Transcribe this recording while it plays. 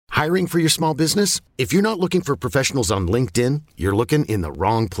Hiring for your small business? If you're not looking for professionals on LinkedIn, you're looking in the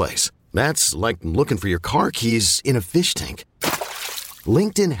wrong place. That's like looking for your car keys in a fish tank.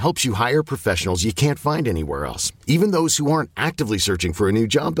 LinkedIn helps you hire professionals you can't find anywhere else, even those who aren't actively searching for a new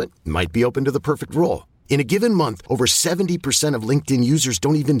job but might be open to the perfect role. In a given month, over 70% of LinkedIn users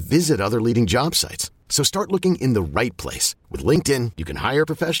don't even visit other leading job sites. So start looking in the right place. With LinkedIn, you can hire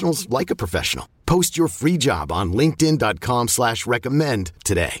professionals like a professional. Post your free job on linkedin.com/recommend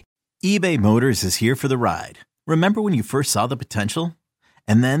today. eBay Motors is here for the ride. Remember when you first saw the potential?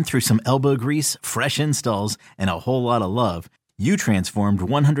 And then through some elbow grease, fresh installs, and a whole lot of love, you transformed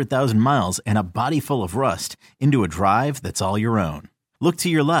 100,000 miles and a body full of rust into a drive that's all your own. Look to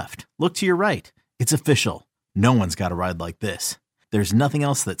your left. Look to your right. It's official. No one's got a ride like this. There's nothing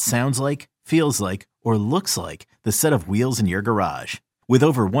else that sounds like, feels like, or looks like the set of wheels in your garage. With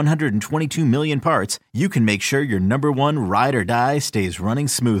over 122 million parts, you can make sure your number one ride or die stays running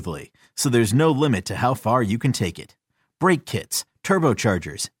smoothly. So there's no limit to how far you can take it. Brake kits,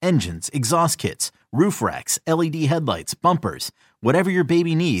 turbochargers, engines, exhaust kits, roof racks, LED headlights, bumpers, whatever your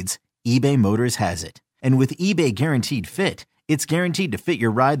baby needs, eBay Motors has it. And with eBay Guaranteed Fit, it's guaranteed to fit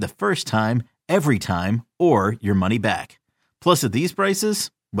your ride the first time, every time, or your money back. Plus at these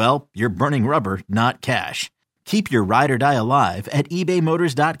prices, well, you're burning rubber, not cash. Keep your ride or die alive at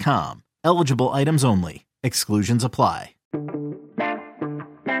ebaymotors.com. Eligible items only. Exclusions apply. All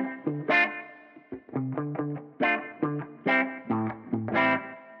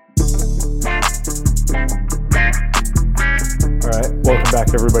right, welcome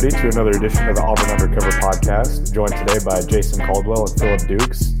back everybody to another edition of the Auburn Undercover podcast. Joined today by Jason Caldwell and Philip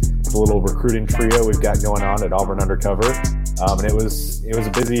Dukes. It's a little recruiting trio we've got going on at Auburn Undercover, and it was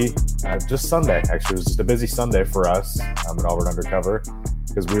a busy, just Sunday actually. It was just a busy Sunday for us at Auburn Undercover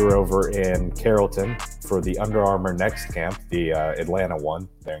because we were over in Carrollton for the Under Armour Next camp, the Atlanta one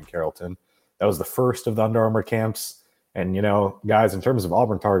there in Carrollton. That was the first of the Under Armour camps, and you know, guys, in terms of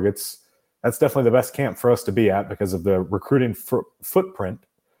Auburn targets, that's definitely the best camp for us to be at because of the recruiting footprint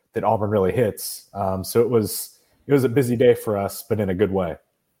that Auburn really hits. So it was a busy day for us, but in a good way.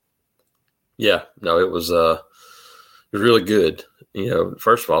 Yeah, no, it was really good. You know,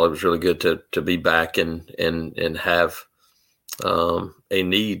 first of all, it was really good to be back and have a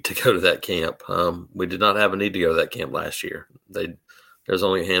need to go to that camp. We did not have a need to go to that camp last year. There's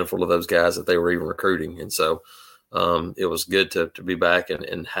only a handful of those guys that they were even recruiting, and so it was good to be back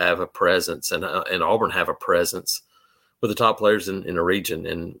and have a presence, and Auburn have a presence with the top players in the region.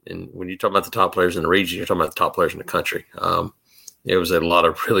 And when you talk about the top players in the region, you're talking about the top players in the country. It was a lot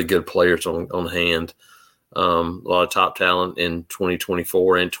of really good players on hand, a lot of top talent in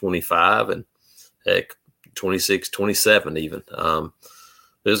 2024 and 25, and heck, 26, 27 even.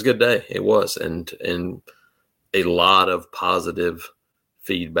 It was a good day. It was, and a lot of positive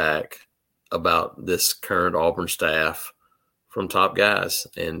feedback about this current Auburn staff from top guys.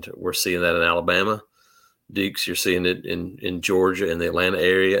 And we're seeing that in Alabama. Dukes, you're seeing it in Georgia, in the Atlanta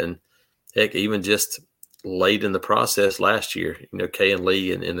area, and heck, even just late in the process last year, you know, Kay and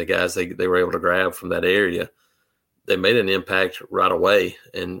Lee and the guys they were able to grab from that area, they made an impact right away.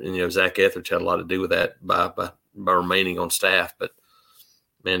 And you know, Zach Etheridge had a lot to do with that by remaining on staff. But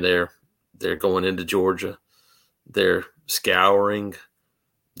man, they're going into Georgia, they're scouring,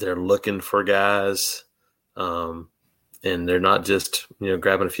 they're looking for guys, and they're not just, you know,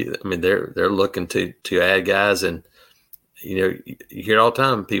 grabbing a few. I mean, they're looking to add guys. And you know, you hear all the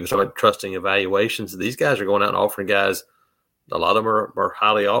time people talk about trusting evaluations. These guys are going out and offering guys. A lot of them are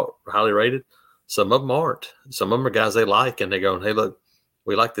highly rated. Some of them aren't. Some of them are guys they like, and they're going, "Hey, look,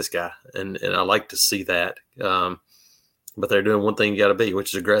 we like this guy," and I like to see that. But they're doing one thing you got to be,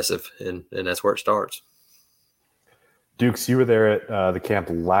 which is aggressive, and that's where it starts. Dukes, you were there at the camp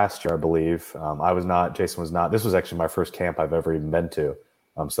last year, I believe. I was not. Jason was not. This was actually my first camp I've ever even been to,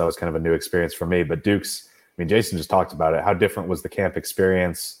 so that was kind of a new experience for me. But Dukes, I mean, Jason just talked about it. How different was the camp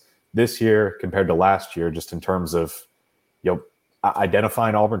experience this year compared to last year, just in terms of, you know,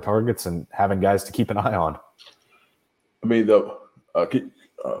 identifying Auburn targets and having guys to keep an eye on? I mean, let's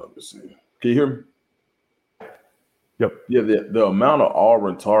see. Can you hear me? Yep. Yeah, the amount of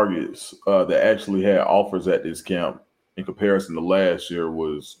Auburn targets that actually had offers at this camp in comparison to last year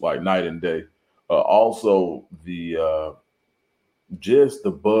was like night and day. Also, just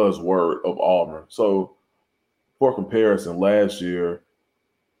the buzzword of Auburn. So, for comparison, last year,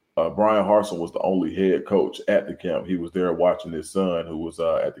 Brian Harsin was the only head coach at the camp. He was there watching his son, who was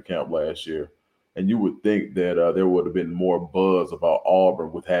at the camp last year. And you would think that there would have been more buzz about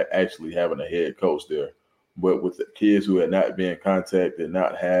Auburn with actually having a head coach there. But with the kids who had not been contacted,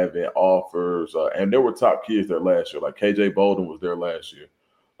 not having offers, and there were top kids there last year, like KJ Bolden was there last year.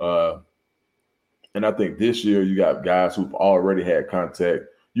 And I think this year you got guys who've already had contact.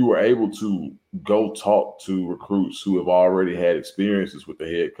 You were able to go talk to recruits who have already had experiences with the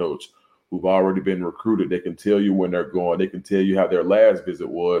head coach, who've already been recruited. They can tell you when they're going. They can tell you how their last visit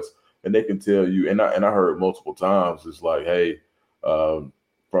was, and they can tell you. And I heard multiple times, it's like, hey,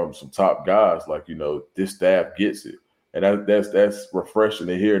 from some top guys, like, this staff gets it, and that's refreshing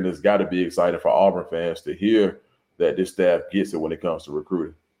to hear. And it's got to be exciting for Auburn fans to hear that this staff gets it when it comes to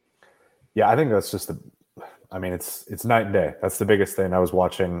recruiting. Yeah, I think that's just it's night and day. That's the biggest thing. I was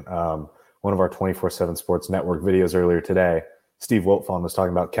watching one of our 24/7 Sports Network videos earlier today. Steve Wiltfong was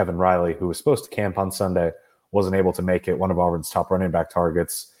talking about Kevin Riley, who was supposed to camp on Sunday, wasn't able to make it, one of Auburn's top running back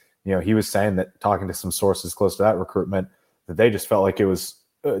targets. He was saying that, talking to some sources close to that recruitment, that they just felt like it was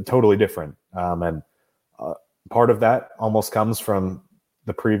totally different. And part of that almost comes from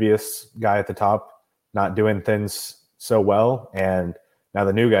the previous guy at the top not doing things so well, and now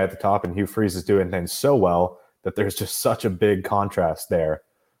the new guy at the top, and Hugh Freeze, is doing things so well that there's just such a big contrast there.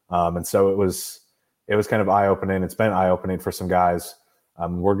 And so it was kind of eye-opening. It's been eye-opening for some guys.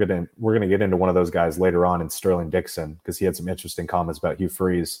 We're gonna get into one of those guys later on in Sterling Dixon, because he had some interesting comments about Hugh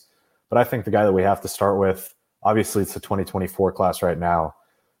Freeze. But I think the guy that we have to start with, obviously it's the 2024 class right now,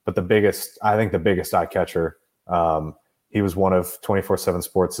 but the biggest eye catcher, he was one of 24/7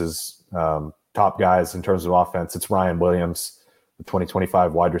 Sports' top guys in terms of offense. It's Ryan Williams, the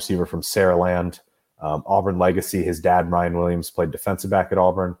 2025 wide receiver from Saraland. Auburn legacy. His dad, Ryan Williams, played defensive back at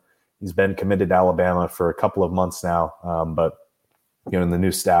Auburn. He's been committed to Alabama for a couple of months now, but the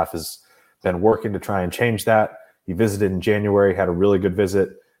new staff has been working to try and change that. He visited in January, had a really good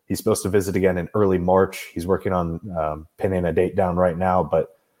visit. He's supposed to visit again in early March. He's working on pinning a date down right now.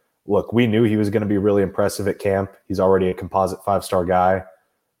 But look, we knew he was going to be really impressive at camp. He's already a composite 5-star guy,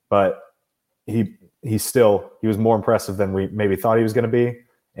 but he was more impressive than we maybe thought he was going to be.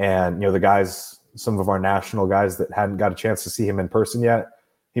 And, the guys, some of our national guys that hadn't got a chance to see him in person yet,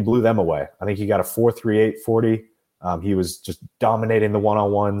 he blew them away. I think he got a 4.38 40. He was just dominating the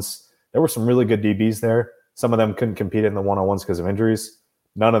one-on-ones. There were some really good DBs there. Some of them couldn't compete in the one-on-ones because of injuries.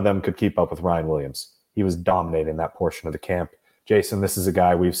 None of them could keep up with Ryan Williams. He was dominating that portion of the camp. Jason, this is a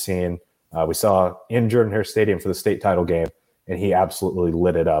guy we've seen. We saw in Jordan-Hare Stadium for the state title game, and he absolutely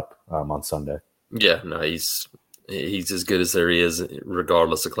lit it up on Sunday. Yeah, no, he's as good as there is,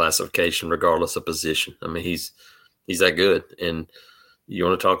 regardless of classification, regardless of position. I mean, he's that good. And you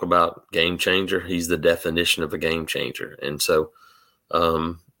want to talk about game changer? He's the definition of a game changer. And so,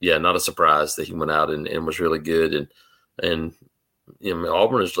 not a surprise that he went out and was really good. And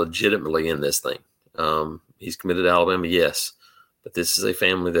Auburn is legitimately in this thing. He's committed to Alabama, yes, but this is a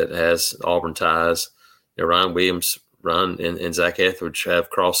family that has Auburn ties. Ryan Williams, and Zach Etheridge have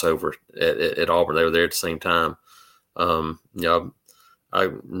crossover at Auburn. They were there at the same time. I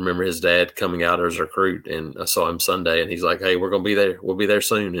remember his dad coming out as a recruit, and I saw him Sunday, and he's like, "Hey, we're going to be there. We'll be there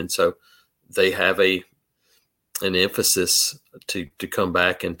soon." And so they have an emphasis to come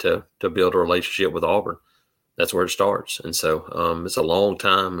back and to build a relationship with Auburn. That's where it starts. And so it's a long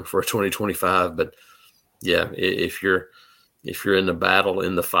time for 2025, but yeah, if you're in the battle,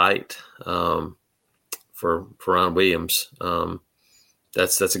 in the fight, for Ryan Williams,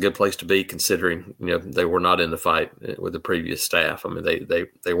 that's a good place to be, considering they were not in the fight with the previous staff. I mean,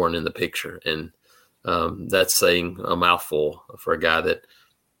 they weren't in the picture, and that's saying a mouthful for a guy that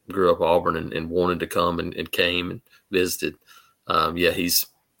grew up Auburn and wanted to come and came and visited.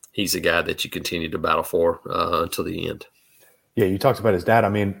 He's a guy that you continue to battle for until the end. Yeah, you talked about his dad. I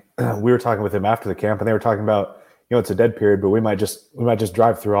mean, we were talking with him after the camp, and they were talking about, it's a dead period, but we might just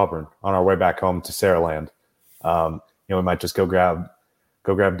drive through Auburn on our way back home to Saraland. We might just go grab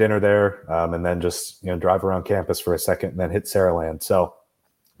dinner there, and then just drive around campus for a second, and then hit Saraland. So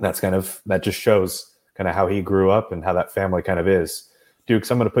that just shows kind of how he grew up and how that family kind of is. Dukes,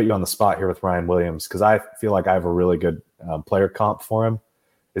 I'm going to put you on the spot here with Ryan Williams, because I feel like I have a really good player comp for him.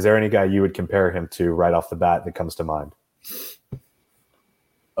 Is there any guy you would compare him to right off the bat that comes to mind?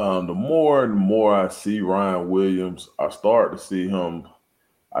 The more and more I see Ryan Williams, I start to see him.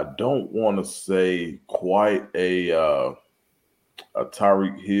 I don't want to say quite a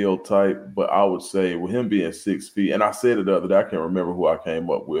Tyreek Hill type, but I would say with him being 6 feet, and I said it the other day, I can't remember who I came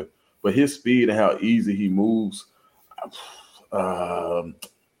up with, but his speed and how easy he moves. You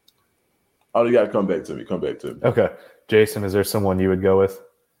got to come back to me. Okay. Jason, is there someone you would go with?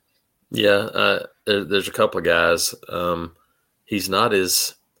 Yeah, there's a couple of guys. He's not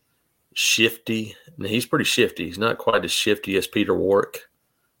as shifty. He's pretty shifty. He's not quite as shifty as Peter Warwick,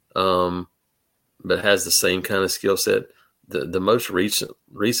 but has the same kind of skill set. the most recent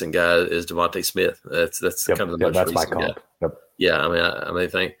guy is Devontae Smith. That's kind of the most that's recent my comp. guy. Yep. Yeah, I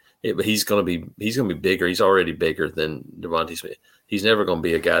mean, but he's going to be bigger. He's already bigger than Devontae Smith. He's never going to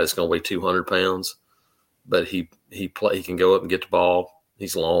be a guy that's going to weigh 200 pounds, but he can go up and get the ball.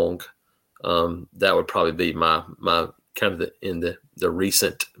 He's long. That would probably be my kind of in the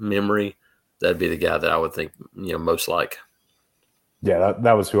recent memory. That'd be the guy that I would think most like. Yeah,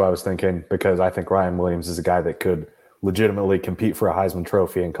 that was who I was thinking, because I think Ryan Williams is a guy that could legitimately compete for a Heisman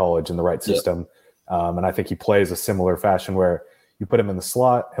Trophy in college in the right system. Yep. And I think he plays a similar fashion where you put him in the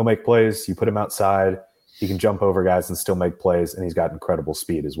slot, he'll make plays. You put him outside, he can jump over guys and still make plays, and he's got incredible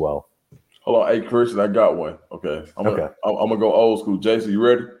speed as well. Hold on. Hey, Christian, I got one. Okay. I'm going to go old school. Jason, you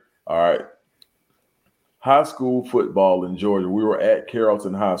ready? All right. High school football in Georgia. We were at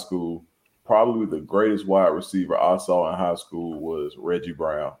Carrollton High School. Probably the greatest wide receiver I saw in high school was Reggie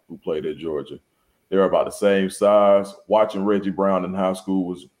Brown, who played at Georgia. They were about the same size. Watching Reggie Brown in high school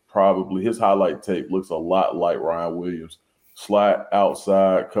was probably – his highlight tape looks a lot like Ryan Williams. Slide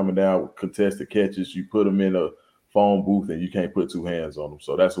outside, coming down with contested catches. You put him in a phone booth and you can't put two hands on him.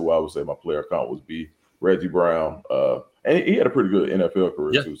 So that's who I would say my player count would be, Reggie Brown. And he had a pretty good NFL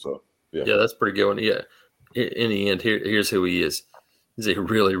career too. So, yeah, that's a pretty good one. Yeah. In the end, here's who he is. He's a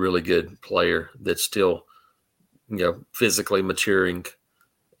really, really good player that's still, physically maturing,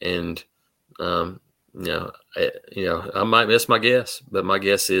 and I might miss my guess, but my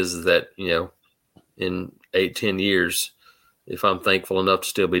guess is that in 8-10 years, if I'm thankful enough to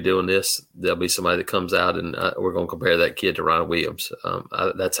still be doing this, there'll be somebody that comes out and we're going to compare that kid to Ryan Williams.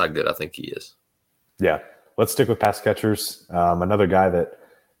 That's how good I think he is. Yeah, let's stick with pass catchers. Another guy that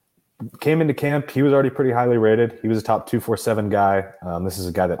came into camp, he was already pretty highly rated. He was a top 247 guy. This is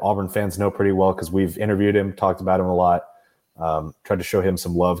a guy that Auburn fans know pretty well because we've interviewed him, talked about him a lot, tried to show him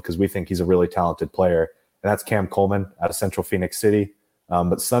some love because we think he's a really talented player. And that's Cam Coleman out of Central Phoenix City.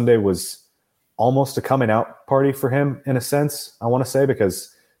 But Sunday was almost a coming out party for him in a sense, I want to say,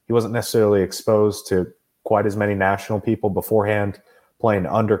 because he wasn't necessarily exposed to quite as many national people beforehand, playing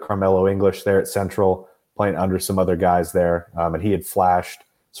under Carmelo English there at Central, playing under some other guys there. And he had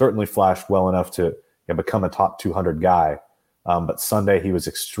certainly flashed well enough to become a top 200 guy. But Sunday, he was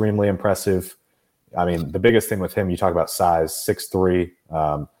extremely impressive. I mean, the biggest thing with him, you talk about size, 6'3",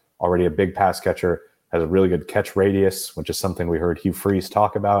 already a big pass catcher, has a really good catch radius, which is something we heard Hugh Freeze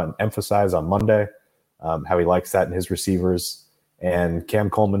talk about and emphasize on Monday, how he likes that in his receivers. And Cam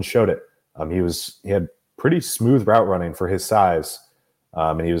Coleman showed it. He had pretty smooth route running for his size,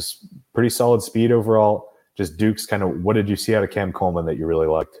 and he was pretty solid speed overall. Just Duke's what did you see out of Cam Coleman that you really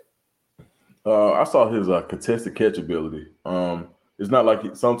liked? I saw his contested catch ability. It's not like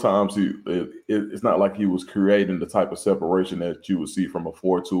it's not like he was creating the type of separation that you would see from a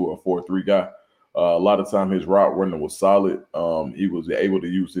 4-2 or 4-3 guy. A lot of time his route running was solid. He was able to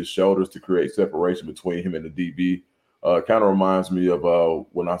use his shoulders to create separation between him and the DB. Kind of reminds me of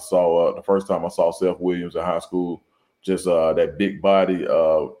when I saw the first time I saw Seth Williams in high school. Just that big body,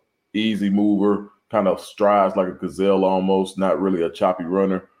 easy mover, kind of strides like a gazelle almost, not really a choppy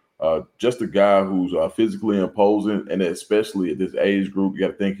runner. Just a guy who's physically imposing, and especially at this age group, you got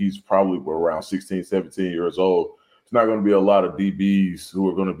to think he's probably around 16, 17 years old. It's not going to be a lot of DBs who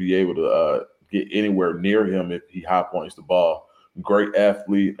are going to be able to get anywhere near him if he high points the ball. Great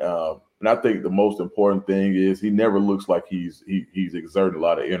athlete. And I think the most important thing is he never looks like he's exerting a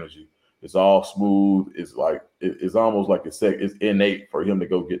lot of energy. It's all smooth. It's like it's almost like it's innate for him to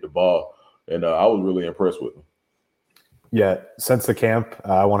go get the ball. And I was really impressed with him. Yeah, since the camp,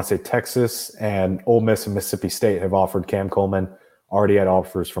 I want to say Texas and Ole Miss and Mississippi State have offered Cam Coleman. Already had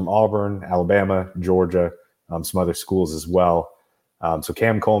offers from Auburn, Alabama, Georgia, some other schools as well. So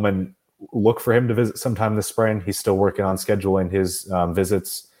Cam Coleman, look for him to visit sometime this spring. He's still working on scheduling his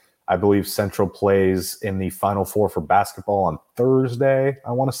visits. I believe Central plays in the Final Four for basketball on Thursday,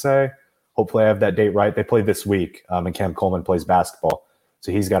 I want to say. Hopefully I have that date right. They play this week, and Cam Coleman plays basketball.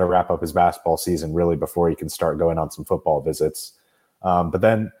 So he's got to wrap up his basketball season really before he can start going on some football visits. But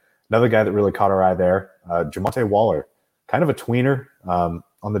then another guy that really caught our eye there, Jamonte Waller, kind of a tweener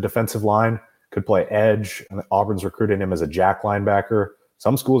on the defensive line, could play edge. Auburn's recruiting him as a jack linebacker.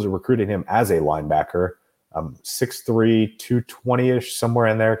 Some schools are recruiting him as a linebacker, 6'3", 220-ish, somewhere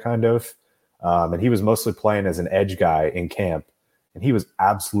in there kind of. And he was mostly playing as an edge guy in camp, and he was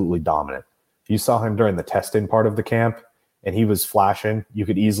absolutely dominant. You saw him during the testing part of the camp, and he was flashing. You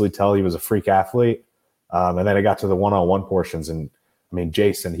could easily tell he was a freak athlete. And then it got to the one-on-one portions. And, I mean,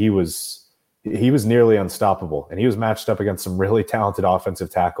 Jason, he was nearly unstoppable. And he was matched up against some really talented offensive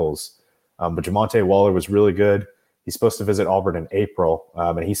tackles. But Jamonte Waller was really good. He's supposed to visit Auburn in April.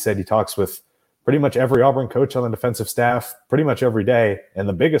 And he said he talks with pretty much every Auburn coach on the defensive staff pretty much every day. And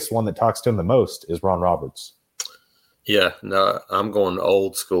the biggest one that talks to him the most is Ron Roberts. Yeah, no, I'm going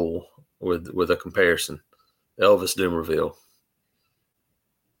old school with a comparison. Elvis Dumervil.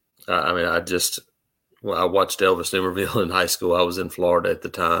 I watched Elvis Dumervil in high school. I was in Florida at the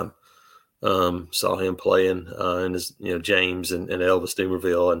time. Saw him playing in his, James and Elvis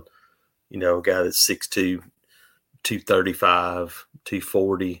Dumervil, and, a guy that's 6'2", 235,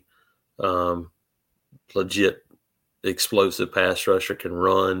 240, legit explosive pass rusher, can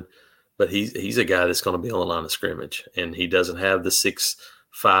run, but he's a guy that's going to be on the line of scrimmage, and he doesn't have the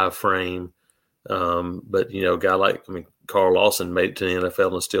 6'5" frame. But a guy like, Carl Lawson made it to the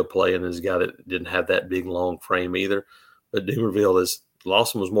NFL and still playing as a guy that didn't have that big long frame either. But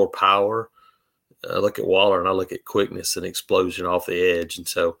Lawson was more power. I look at Waller and I look at quickness and explosion off the edge, and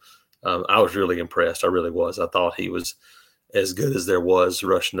so I was really impressed. I really was. I thought he was as good as there was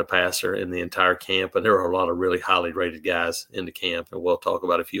rushing the passer in the entire camp. And there were a lot of really highly rated guys in the camp, and we'll talk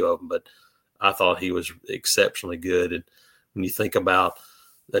about a few of them, but I thought he was exceptionally good. And when you think about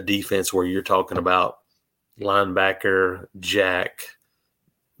a defense where you're talking about linebacker, jack,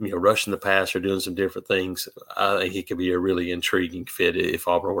 rushing the passer, doing some different things, I think he could be a really intriguing fit if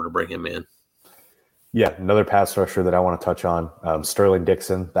Auburn were to bring him in. Yeah, another pass rusher that I want to touch on, Sterling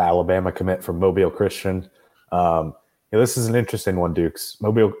Dixon, the Alabama commit from Mobile Christian. This is an interesting one, Dukes.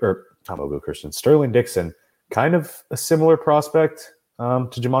 Sterling Dixon, kind of a similar prospect to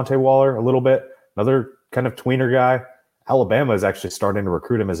Jamonte Waller a little bit. Another kind of tweener guy. Alabama is actually starting to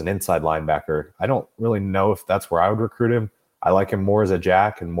recruit him as an inside linebacker. I don't really know if that's where I would recruit him. I like him more as a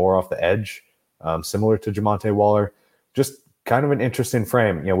jack and more off the edge, similar to Jamonte Waller. Just kind of an interesting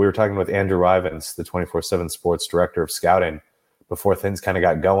frame. We were talking with Andrew Ivins, the 24/7 sports director of scouting, before things kind of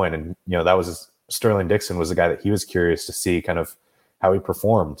got going. And, that was Sterling Dixon was the guy that he was curious to see kind of how he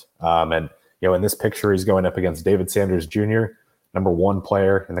performed. And in this picture, he's going up against David Sanders Jr., number 1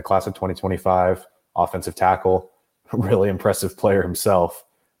 player in the class of 2025, offensive tackle, really impressive player himself.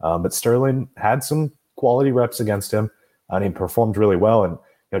 But Sterling had some quality reps against him, and he performed really well.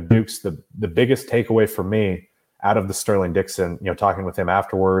 And, Dukes, the biggest takeaway for me out of the Sterling Dixon, talking with him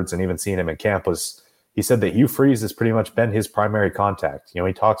afterwards and even seeing him in camp, was he said that Hugh Freeze has pretty much been his primary contact.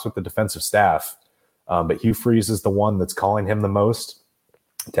 He talks with the defensive staff, but Hugh Freeze is the one that's calling him the most,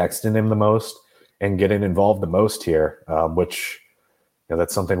 texting him the most, and getting involved the most here, which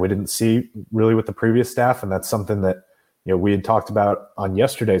that's something we didn't see really with the previous staff. And that's something that, we had talked about on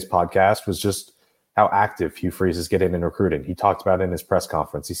yesterday's podcast, was just how active Hugh Freeze is getting in recruiting. He talked about it in his press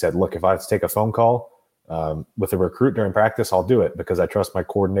conference. He said, look, if I have to take a phone call with a recruit during practice, I'll do it because I trust my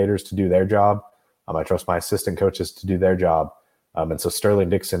coordinators to do their job. I trust my assistant coaches to do their job. And so Sterling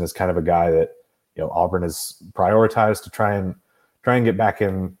Dixon is kind of a guy that, Auburn has prioritized to try and get back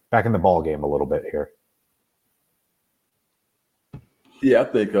in the ball game a little bit here. Yeah, I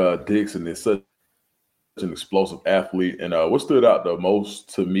think Dixon is such an explosive athlete. And what stood out the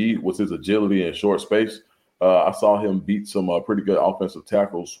most to me was his agility in short space. I saw him beat some pretty good offensive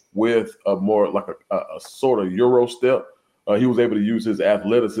tackles with a more like a sort of Euro step. He was able to use his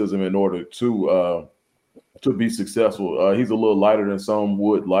athleticism in order to be successful. He's a little lighter than some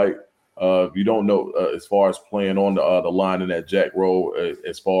would like. You don't know as far as playing on the line in that jack role,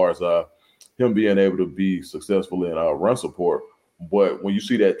 as far as him being able to be successful in run support. But when you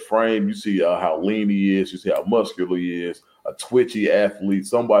see that frame, you see how lean he is, you see how muscular he is, a twitchy athlete,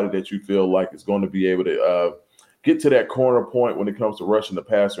 somebody that you feel like is going to be able to get to that corner point when it comes to rushing the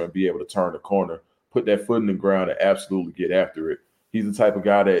passer and be able to turn the corner, put that foot in the ground and absolutely get after it. He's the type of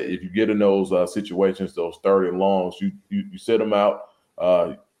guy that if you get in those situations, those 3rd and longs, you set him out,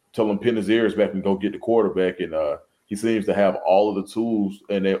 tell him pin his ears back and go get the quarterback, and he seems to have all of the tools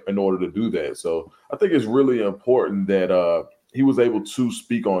in order to do that. So I think it's really important that he was able to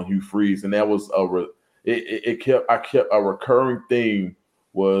speak on Hugh Freeze, and that was a recurring theme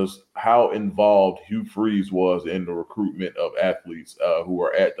was how involved Hugh Freeze was in the recruitment of athletes who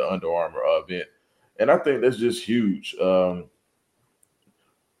were at the Under Armour event. And I think that's just huge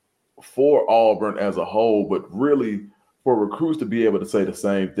for Auburn as a whole, but really for recruits to be able to say the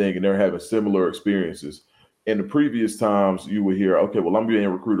same thing and they're having similar experiences. In the previous times, you would hear, okay, well, I'm being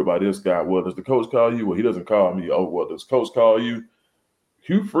recruited by this guy. Well, does the coach call you? Well, he doesn't call me. Oh, well, does coach call you?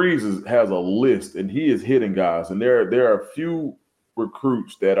 Hugh Freeze has a list, and he is hitting guys. And there are a few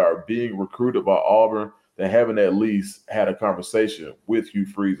recruits that are being recruited by Auburn that haven't at least had a conversation with Hugh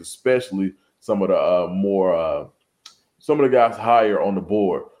Freeze, especially some of the some of the guys higher on the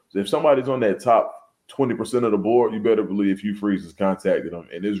board. So if somebody's on that top 20% of the board, you better believe Hugh Freeze has contacted them.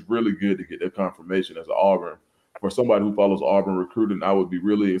 And it's really good to get that confirmation as an Auburn for somebody who follows Auburn recruiting, I would be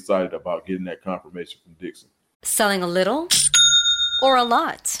really excited about getting that confirmation from Dixon. Selling a little or a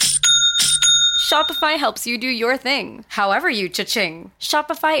lot? Shopify helps you do your thing, however you cha-ching.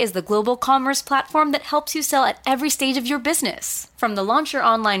 Shopify is the global commerce platform that helps you sell at every stage of your business. From the launch your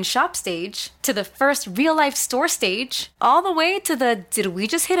online shop stage, to the first real-life store stage, all the way to the did we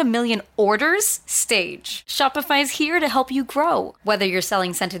just hit 1 million orders stage. Shopify is here to help you grow. Whether you're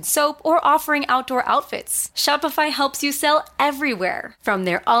selling scented soap or offering outdoor outfits, Shopify helps you sell everywhere. From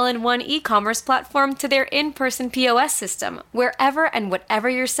their all-in-one e-commerce platform to their in-person POS system, wherever and whatever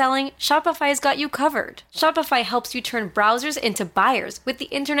you're selling, Shopify's got you covered. Shopify helps you turn browsers into buyers with the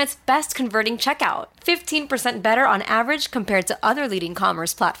internet's best converting checkout. 15% better on average compared to other leading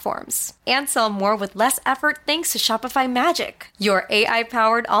commerce platforms. And sell more with less effort thanks to Shopify Magic, your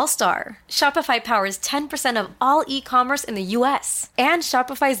AI-powered all-star. Shopify powers 10% of all e-commerce in the US. And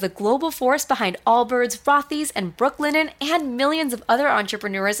Shopify is the global force behind Allbirds, Rothy's, and Brooklinen, and millions of other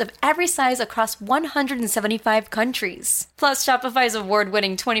entrepreneurs of every size across 175 countries. Plus, Shopify's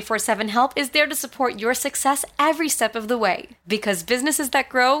award-winning 24/7 help is there to support your success every step of the way. Because businesses that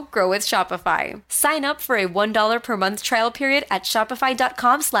grow, grow with Shopify. Sign up for a $1 per month trial period at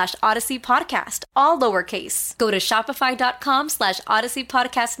shopify.com/Odyssey Podcast, all lowercase. Go to shopify.com/Odyssey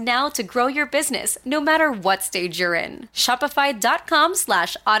Podcast now to grow your business, no matter what stage you're in.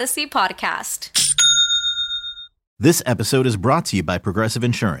 Shopify.com/Odyssey Podcast. This episode is brought to you by Progressive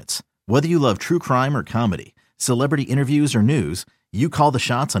Insurance. Whether you love true crime or comedy, celebrity interviews or news, you call the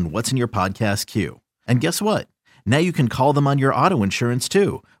shots on what's in your podcast queue. And guess what? Now you can call them on your auto insurance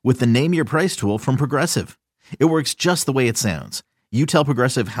too with the Name Your Price tool from Progressive. It works just the way it sounds. You tell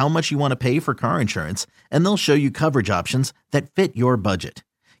Progressive how much you want to pay for car insurance, and they'll show you coverage options that fit your budget.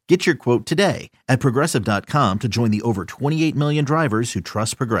 Get your quote today at Progressive.com to join the over 28 million drivers who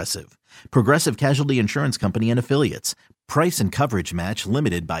trust Progressive. Progressive Casualty Insurance Company and Affiliates. Price and coverage match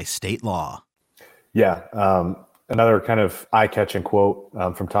limited by state law. Yeah. Another kind of eye-catching quote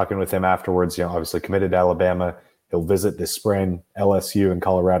from talking with him afterwards, obviously committed to Alabama. He'll visit this spring. LSU and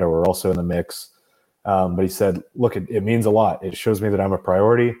Colorado are also in the mix. But he said, look, it means a lot. It shows me that I'm a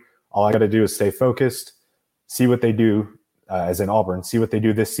priority. All I got to do is stay focused, see what they do, as in Auburn, see what they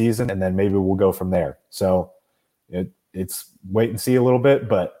do this season, and then maybe we'll go from there. So it's wait and see a little bit,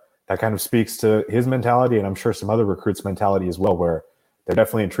 but that kind of speaks to his mentality, and I'm sure some other recruits' mentality as well, where they're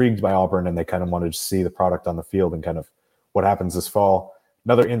definitely intrigued by Auburn and they kind of wanted to see the product on the field and kind of what happens this fall.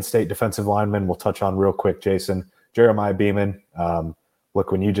 Another in-state defensive lineman we'll touch on real quick, Jason, Jeremiah Beeman. Look,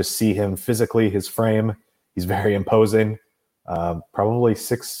 when you just see him physically, his frame, he's very imposing, probably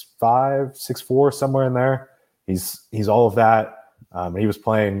 6'5", 6'4", somewhere in there. He's all of that. He was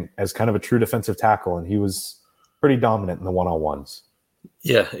playing as kind of a true defensive tackle, and he was pretty dominant in the one-on-ones.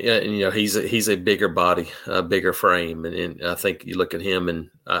 Yeah, and he's a bigger body, a bigger frame, and I think you look at him, and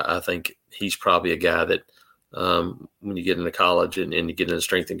I think he's probably a guy that when you get into college and you get in a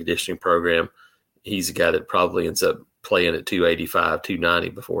strength and conditioning program, he's a guy that probably ends up playing at 285, 290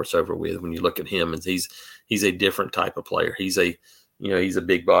 before it's over with. When you look at him, and he's a different type of player. He's a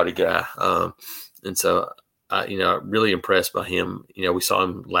big body guy, and so really impressed by him. We saw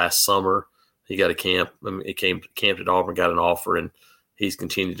him last summer. He got a camp. He camped at Auburn, got an offer, and he's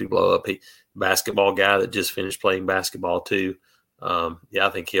continued to blow up. Basketball guy that just finished playing basketball too. I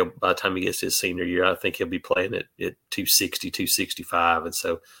think by the time he gets to his senior year, I think he'll be playing at 260, 265. And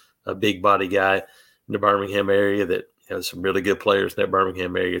so a big body guy in the Birmingham area that has some really good players in that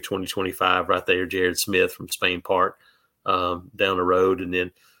Birmingham area, 2025 right there, Jared Smith from Spain Park down the road. And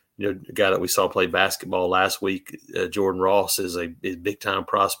then, the guy that we saw play basketball last week, Jordan Ross, is a big-time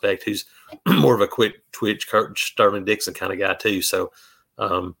prospect who's more of a quick twitch, Sterling Dixon kind of guy too. So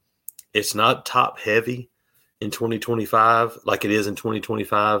it's not top-heavy in 2025 like it is in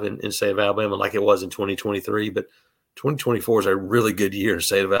 2025 in the state of Alabama, like it was in 2023. But 2024 is a really good year in the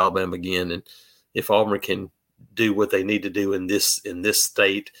state of Alabama again. And if Auburn can do what they need to do in this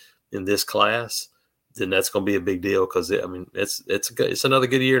state, in this class, then that's going to be a big deal because, it's another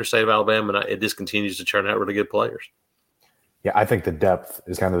good year in the state of Alabama, and it just continues to churn out really good players. Yeah, I think the depth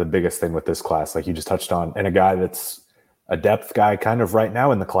is kind of the biggest thing with this class, like you just touched on. And a guy that's a depth guy kind of right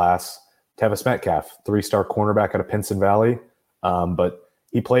now in the class, Tevis Metcalf, 3-star cornerback out of Pinson Valley. But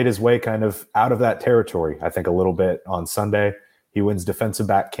he played his way kind of out of that territory, I think, a little bit on Sunday. He wins defensive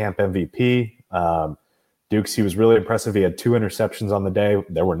back camp MVP. Dukes, he was really impressive. He had 2 interceptions on the day.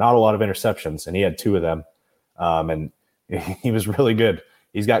 There were not a lot of interceptions, and he had 2 of them. And he was really good.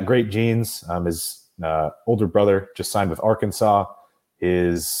 He's got great genes. His older brother just signed with Arkansas.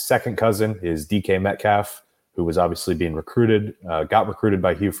 His second cousin is DK Metcalf, who was obviously being recruited, got recruited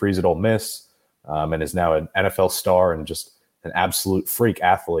by Hugh Freeze at Ole Miss. and is now an NFL star and just an absolute freak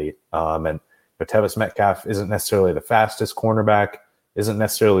athlete. And Tevis Metcalf isn't necessarily the fastest cornerback, isn't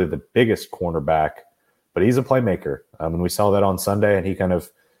necessarily the biggest cornerback, but he's a playmaker. And we saw that on Sunday, and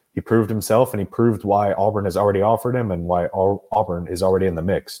he proved himself, and he proved why Auburn has already offered him and why Auburn is already in the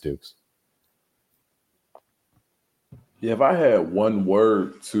mix, Dukes. Yeah, if I had one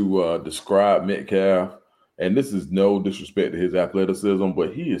word to describe Metcalf, and this is no disrespect to his athleticism,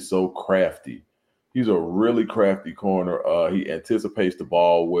 but he is so crafty. He's a really crafty corner. He anticipates the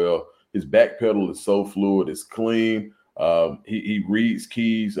ball well. His back pedal is so fluid. It's clean. He reads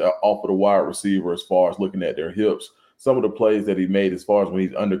keys off of the wide receiver as far as looking at their hips. Some of the plays that he made as far as when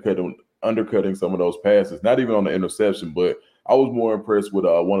he's undercutting some of those passes, not even on the interception, but I was more impressed with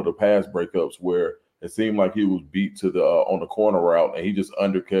one of the pass breakups where it seemed like he was beat to the on the corner route, and he just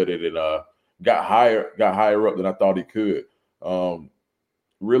undercut it and got higher up than I thought he could.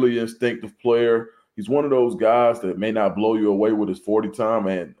 Really instinctive player. He's one of those guys that may not blow you away with his 40 time,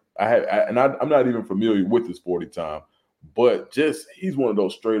 and I'm not even familiar with his 40 time, but just he's one of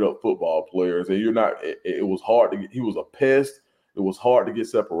those straight up football players. And it was hard to get. He was a pest. It was hard to get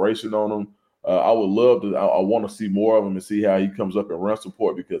separation on him. I would love to. I want to see more of him and see how he comes up in run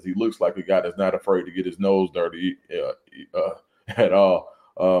support, because he looks like a guy that's not afraid to get his nose dirty at all.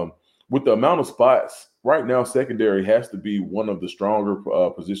 With the amount of spots right now, secondary has to be one of the stronger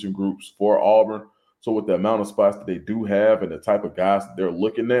position groups for Auburn. So with the amount of spots that they do have and the type of guys that they're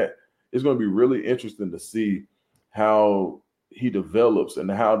looking at, it's going to be really interesting to see how he develops and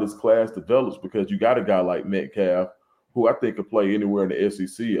how this class develops, because you got a guy like Metcalf, who I think could play anywhere in the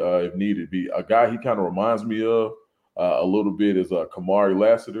SEC if needed be. A guy he kind of reminds me of a little bit is Kamari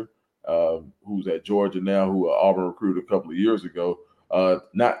Lassiter, who's at Georgia now, who Auburn recruited a couple of years ago.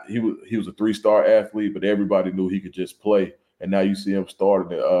 He was a 3-star athlete, but everybody knew he could just play. And now you see him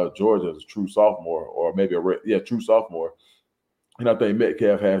starting at Georgia as a true sophomore, or maybe true sophomore. And I think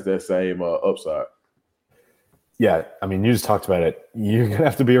Metcalf has that same upside. Yeah, I mean, you just talked about it. You're going to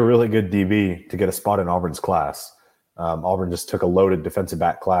have to be a really good DB to get a spot in Auburn's class. Auburn just took a loaded defensive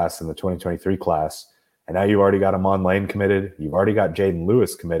back class in the 2023 class, and now you've already got Amon Lane committed. You've already got Jaden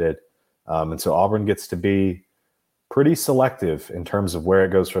Lewis committed. And so Auburn gets to be pretty selective in terms of where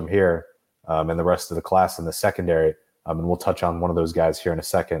it goes from here and the rest of the class in the secondary. And we'll touch on one of those guys here in a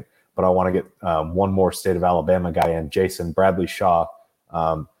second. But I want to get one more state of Alabama guy in, Jason Bradley Shaw.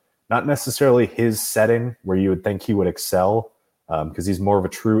 Not necessarily his setting where you would think he would excel, because he's more of a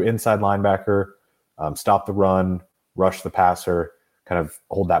true inside linebacker, stop the run, rush the passer, kind of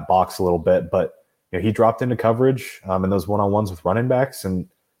hold that box a little bit. But he dropped into coverage in those one-on-ones with running backs, and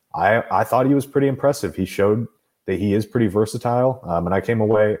I thought he was pretty impressive. He showed that he is pretty versatile, and I came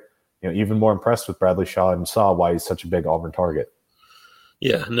away even more impressed with Bradley Shaw and saw why he's such a big Auburn target.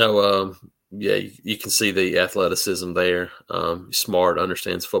 Yeah, no, you can see the athleticism there. He's smart,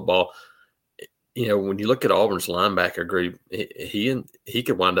 understands football. When you look at Auburn's linebacker group, he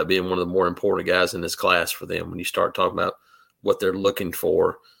could wind up being one of the more important guys in this class for them. When you start talking about what they're looking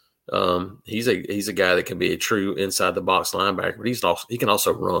for, he's a guy that can be a true inside the box linebacker, but he can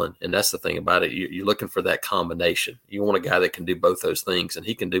also run, and that's the thing about it. You're looking for that combination. You want a guy that can do both those things, and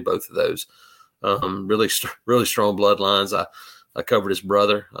he can do both of those. Really strong bloodlines. I covered his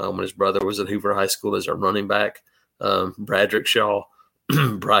brother when his brother was at Hoover High School as a running back. Bradrick Shaw,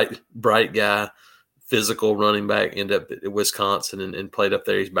 bright guy, physical running back, ended up at Wisconsin and played up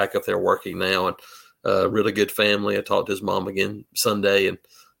there. He's back up there working now, and really good family. I talked to his mom again Sunday, and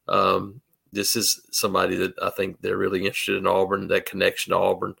this is somebody that I think they're really interested in Auburn, that connection to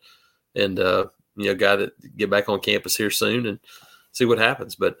Auburn, and guy that get back on campus here soon and see what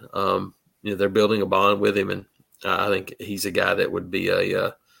happens. But they're building a bond with him, and I think he's a guy that would be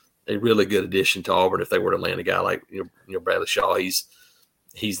a really good addition to Auburn if they were to land a guy like Bradley Shaw.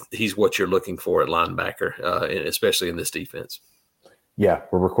 He's what you're looking for at linebacker, especially in this defense. Yeah,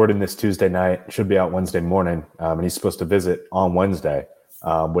 we're recording this Tuesday night. It should be out Wednesday morning, and he's supposed to visit on Wednesday,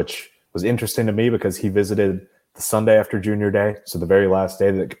 which was interesting to me because he visited the Sunday after Junior Day, so the very last day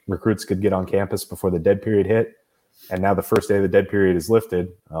that recruits could get on campus before the dead period hit. And now the first day of the dead period is lifted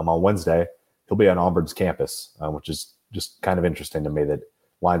on Wednesday. He'll be on Auburn's campus, which is just kind of interesting to me that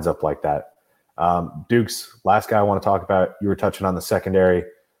lines up like that. Dukes, last guy I want to talk about, you were touching on the secondary.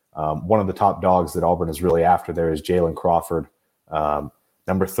 One of the top dogs that Auburn is really after there is Jalen Crawford,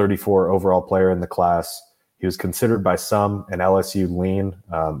 number 34 overall player in the class. He was considered by some an LSU lean.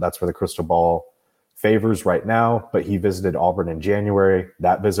 That's where the crystal ball favors right now, but he visited Auburn in January.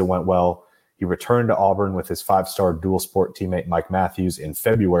 That visit went well. He returned to Auburn with his 5-star dual sport teammate Mike Matthews in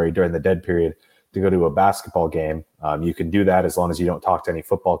February during the dead period to go to a basketball game. You can do that as long as you don't talk to any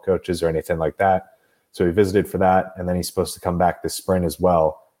football coaches or anything like that. So he visited for that, and then he's supposed to come back this spring as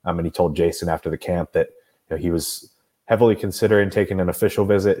well. And he told Jason after the camp that he was heavily considering taking an official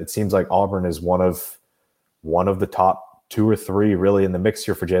visit. It seems like Auburn is one of the top 2 or 3 really in the mix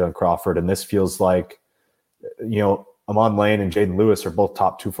here for Jalen Crawford, and this feels like, Amon Lane and Jaden Lewis are both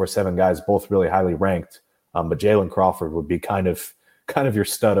top 247 guys, both really highly ranked. But Jalen Crawford would be kind of your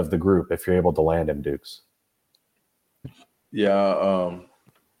stud of the group if you're able to land him, Dukes. Yeah.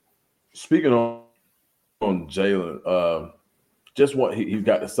 Speaking on Jalen, he's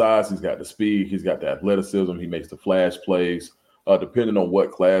got the size, he's got the speed, he's got the athleticism, he makes the flash plays. Depending on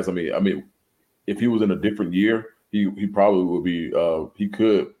what class, I mean, if he was in a different year, he probably would be. He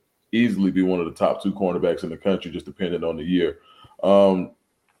could easily be one of the top 2 cornerbacks in the country, just depending on the year.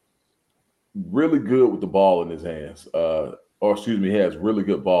 Really good with the ball in his hands. He has really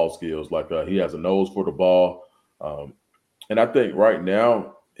good ball skills. Like he has a nose for the ball. And I think right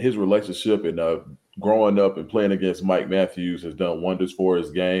now his relationship and growing up and playing against Mike Matthews has done wonders for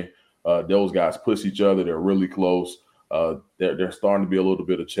his game. Those guys push each other. They're really close. They're starting to be a little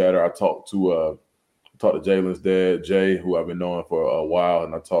bit of chatter. I talked to Jalen's dad, Jay, who I've been knowing for a while,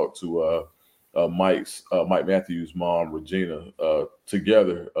 and I talked to Mike Matthews' mom, Regina,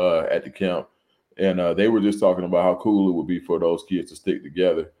 together at the camp, and they were just talking about how cool it would be for those kids to stick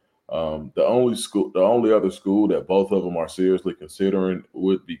together. The only other school that both of them are seriously considering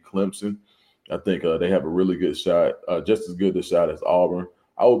would be Clemson. I think they have a really good shot, just as good a shot as Auburn.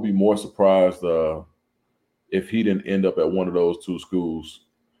 I would be more surprised if he didn't end up at one of those 2 schools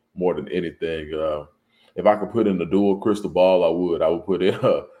more than anything. If I could put in a dual crystal ball, I would. I would put in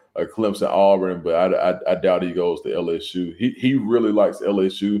a Clemson Auburn, but I doubt he goes to LSU. He really likes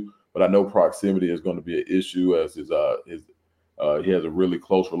LSU, but I know proximity is going to be an issue as he has a really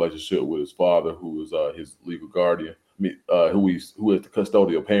close relationship with his father, who is his legal guardian, who is the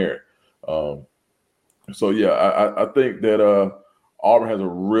custodial parent. I think that Auburn has a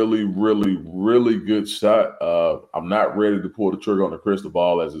really, really, really good shot. I'm not ready to pull the trigger on the crystal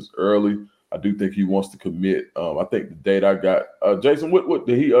ball as it's early. I do think he wants to commit. I think the date I got, Jason, what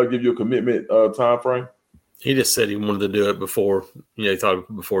did he give you a commitment time frame? He just said he wanted to do it before, he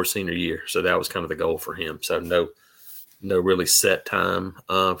thought before senior year. So that was kind of the goal for him. So no really set time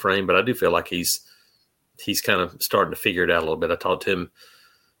frame, but I do feel like he's kind of starting to figure it out a little bit. I talked to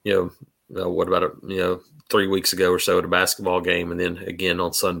him, what about 3 weeks ago or so at a basketball game, and then again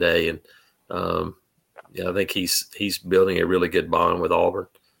on Sunday, and I think he's building a really good bond with Auburn.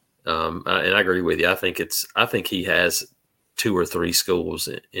 And I agree with you. I think he has 2 or 3 schools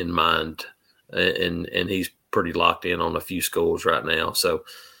in mind, and he's pretty locked in on a few schools right now. So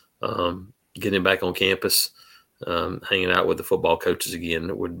getting him back on campus, hanging out with the football coaches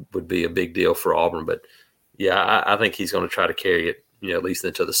again would be a big deal for Auburn. But yeah, I think he's going to try to carry it, at least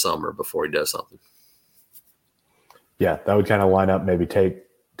into the summer before he does something. Yeah, that would kind of line up. Maybe take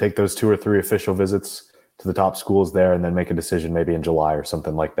those 2 or 3 official visits to the top schools there, and then make a decision maybe in July or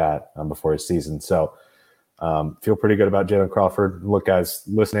something like that before his season. So feel pretty good about Jalen Crawford. Look, guys,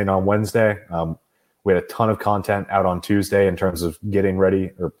 listening on Wednesday, we had a ton of content out on Tuesday in terms of getting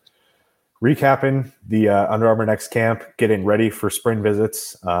ready or recapping the Under Armour Next Camp, getting ready for spring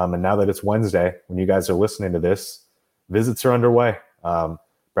visits. And now that it's Wednesday, when you guys are listening to this, visits are underway.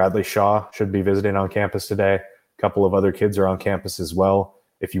 Bradley Shaw should be visiting on campus today. A couple of other kids are on campus as well.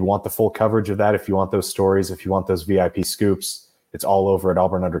 If you want the full coverage of that, if you want those stories, if you want those VIP scoops, it's all over at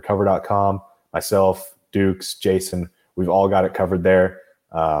auburnundercover.com. Myself, Dukes, Jason, we've all got it covered there.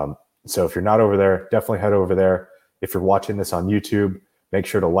 So if you're not over there, definitely head over there. If you're watching this on YouTube, make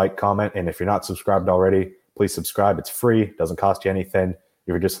sure to like, comment, and if you're not subscribed already, please subscribe. It's free. It doesn't cost you anything. If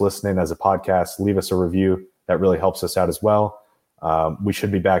you're just listening as a podcast, leave us a review. That really helps us out as well. We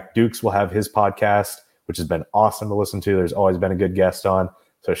should be back. Dukes will have his podcast, which has been awesome to listen to. There's always been a good guest on.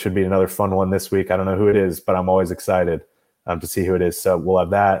 So it should be another fun one this week. I don't know who it is, but I'm always excited to see who it is. So we'll have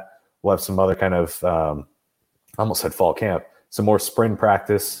that. We'll have some other kind of, I almost said fall camp, some more spring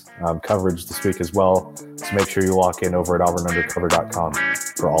practice coverage this week as well. So make sure you lock in over at auburnundercover.com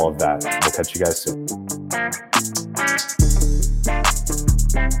for all of that. We'll catch you guys soon.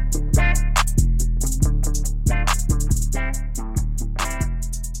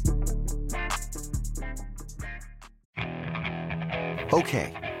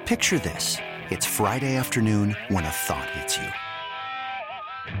 Okay, picture this. It's Friday afternoon when a thought hits you.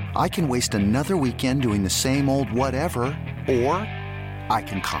 I can waste another weekend doing the same old whatever, or I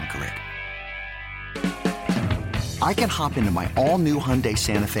can conquer it. I can hop into my all-new Hyundai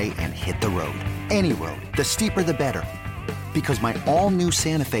Santa Fe and hit the road. Any road. The steeper, the better. Because my all-new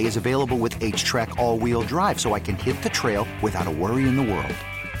Santa Fe is available with H-Track all-wheel drive, so I can hit the trail without a worry in the world.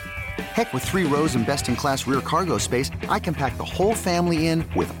 Heck, with 3 rows and best-in-class rear cargo space, I can pack the whole family in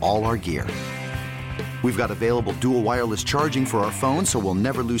with all our gear. We've got available dual wireless charging for our phones, so we'll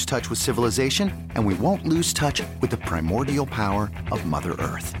never lose touch with civilization, and we won't lose touch with the primordial power of Mother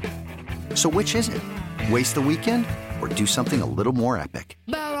Earth. So which is it? Waste the weekend or do something a little more epic?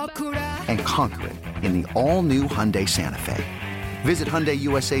 And conquer it in the all-new Hyundai Santa Fe. Visit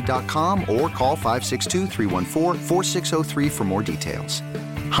HyundaiUSA.com or call 562-314-4603 for more details.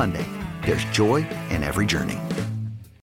 Hyundai, there's joy in every journey.